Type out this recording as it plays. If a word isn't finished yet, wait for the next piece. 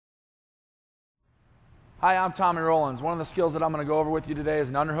Hi, I'm Tommy Rowlands. One of the skills that I'm going to go over with you today is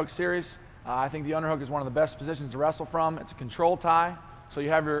an underhook series. I think the underhook is one of the best positions to wrestle from. It's a control tie, so you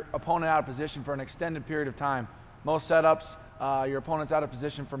have your opponent out of position for an extended period of time. Most setups, your opponent's out of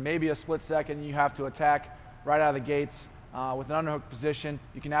position for maybe a split second, and you have to attack right out of the gates. With an underhook position,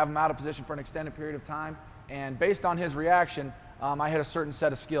 you can have him out of position for an extended period of time, and based on his reaction, I hit a certain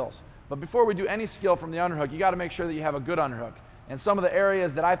set of skills. But before we do any skill from the underhook, you got to make sure that you have a good underhook. And some of the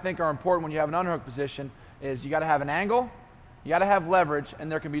areas that I think are important when you have an underhook position is you got to have an angle, you got to have leverage,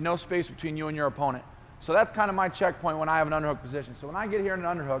 and there can be no space between you and your opponent. So that's kind of my checkpoint when I have an underhook position. So when I get here in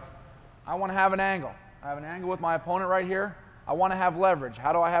an underhook, I want to have an angle. I have an angle with my opponent right here. I want to have leverage.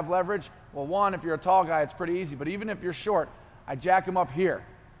 How do I have leverage? Well, one, if you're a tall guy, it's pretty easy. But even if you're short, I jack him up here.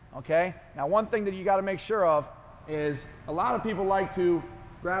 Okay? Now, one thing that you got to make sure of is a lot of people like to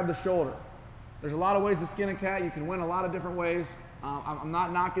grab the shoulder. There's a lot of ways to skin a cat. You can win a lot of different ways. I'm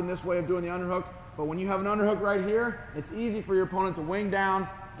not knocking this way of doing the underhook, but when you have an underhook right here, it's easy for your opponent to wing down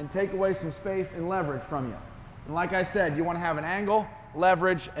and take away some space and leverage from you. And like I said, you want to have an angle,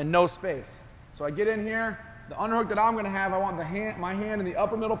 leverage, and no space. So I get in here. The underhook that I'm going to have, I want my hand in the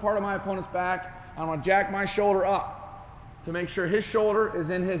upper middle part of my opponent's back. I want to jack my shoulder up to make sure his shoulder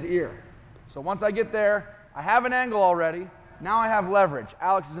is in his ear. So once I get there, I have an angle already. Now I have leverage.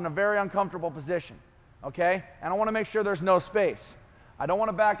 Alex is in a very uncomfortable position. Okay? And I want to make sure there's no space. I don't want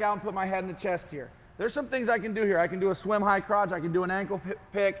to back out and put my head in the chest here. There's some things I can do here. I can do a swim high crotch. I can do an ankle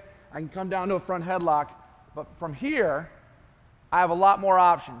pick. I can come down to a front headlock. But from here, I have a lot more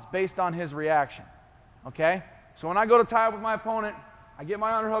options based on his reaction. Okay? So when I go to tie up with my opponent, I get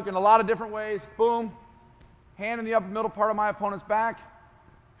my underhook in a lot of different ways. Boom. Hand in the upper middle part of my opponent's back.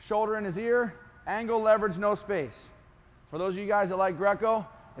 Shoulder in his ear. Angle, leverage, no space. For those of you guys that like Greco,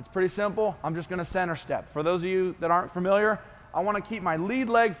 it's pretty simple. I'm just going to center step. For those of you that aren't familiar, I want to keep my lead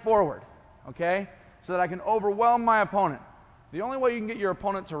leg forward, okay, so that I can overwhelm my opponent. The only way you can get your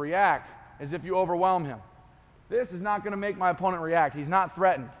opponent to react is if you overwhelm him. This is not going to make my opponent react. He's not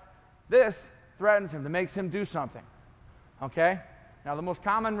threatened. This threatens him, that makes him do something, okay? Now, the most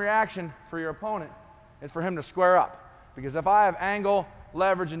common reaction for your opponent is for him to square up, because if I have angle,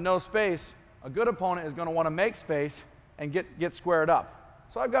 leverage, and no space, a good opponent is going to want to make space and get squared up.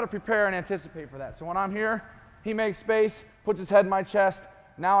 So I've got to prepare and anticipate for that. So when I'm here, he makes space, puts his head in my chest.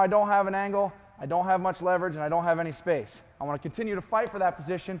 Now I don't have an angle, I don't have much leverage, and I don't have any space. I want to continue to fight for that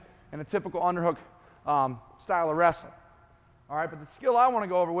position in a typical underhook style of wrestling. All right, but the skill I want to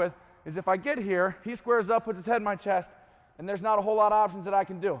go over with is if I get here, he squares up, puts his head in my chest, and there's not a whole lot of options that I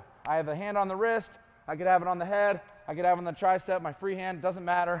can do. I have the hand on the wrist, I could have it on the head, I could have it on the tricep, my free hand, doesn't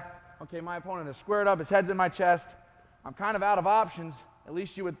matter. Okay, my opponent is squared up, his head's in my chest. I'm kind of out of options, at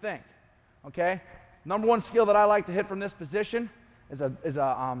least you would think. Okay? Number one skill that I like to hit from this position is a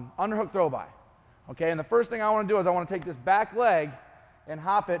underhook throw-by. Okay, and the first thing I want to do is I want to take this back leg and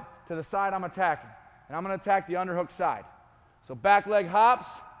hop it to the side I'm attacking. And I'm going to attack the underhook side. So back leg hops,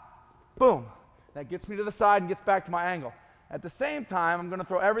 boom. That gets me to the side and gets back to my angle. At the same time, I'm going to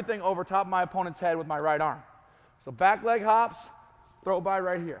throw everything over top of my opponent's head with my right arm. So back leg hops, throw-by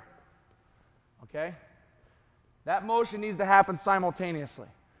right here. Okay? That motion needs to happen simultaneously.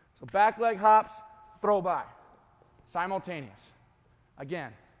 So back leg hops, throw by. Simultaneous.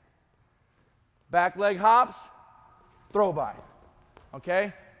 Again. Back leg hops, throw by.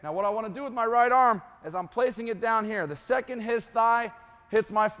 Okay? Now what I want to do with my right arm is I'm placing it down here. The second his thigh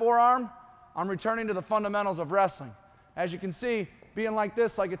hits my forearm, I'm returning to the fundamentals of wrestling. As you can see, being like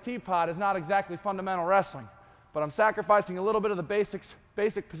this, like a teapot, is not exactly fundamental wrestling. But I'm sacrificing a little bit of the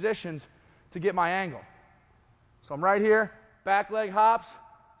basic positions to get my angle. So I'm right here, back leg hops,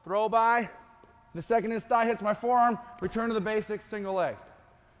 throw by. The second his thigh hits my forearm, return to the basics, single leg.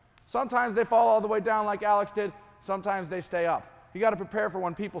 Sometimes they fall all the way down like Alex did. Sometimes they stay up. You got to prepare for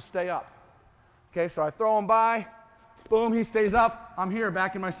when people stay up. Okay, so I throw him by. Boom, he stays up. I'm here,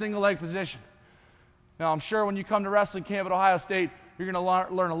 back in my single leg position. Now, I'm sure when you come to wrestling camp at Ohio State, you're going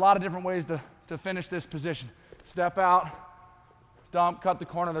to learn a lot of different ways to finish this position. Step out, dump, cut the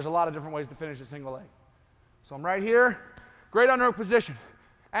corner. There's a lot of different ways to finish a single leg. So I'm right here, great underhook position.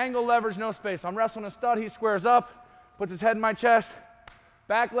 Angle, leverage, no space. I'm wrestling a stud, he squares up, puts his head in my chest,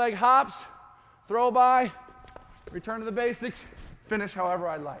 back leg hops, throw by, return to the basics, finish however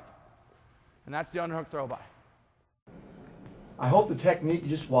I like. And that's the underhook throw by. I hope the technique you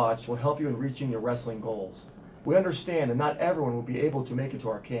just watched will help you in reaching your wrestling goals. We understand that not everyone will be able to make it to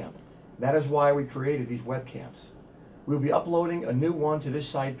our camp. That is why we created these webcams. We will be uploading a new one to this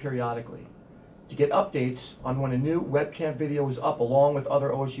site periodically. To get updates on when a new webcam video is up along with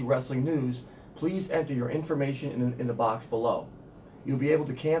other OSU wrestling news, please enter your information in the box below. You'll be able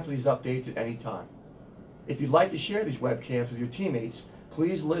to cancel these updates at any time. If you'd like to share these webcams with your teammates,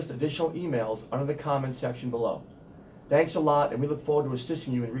 please list additional emails under the comments section below. Thanks a lot, and we look forward to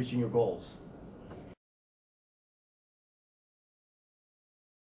assisting you in reaching your goals.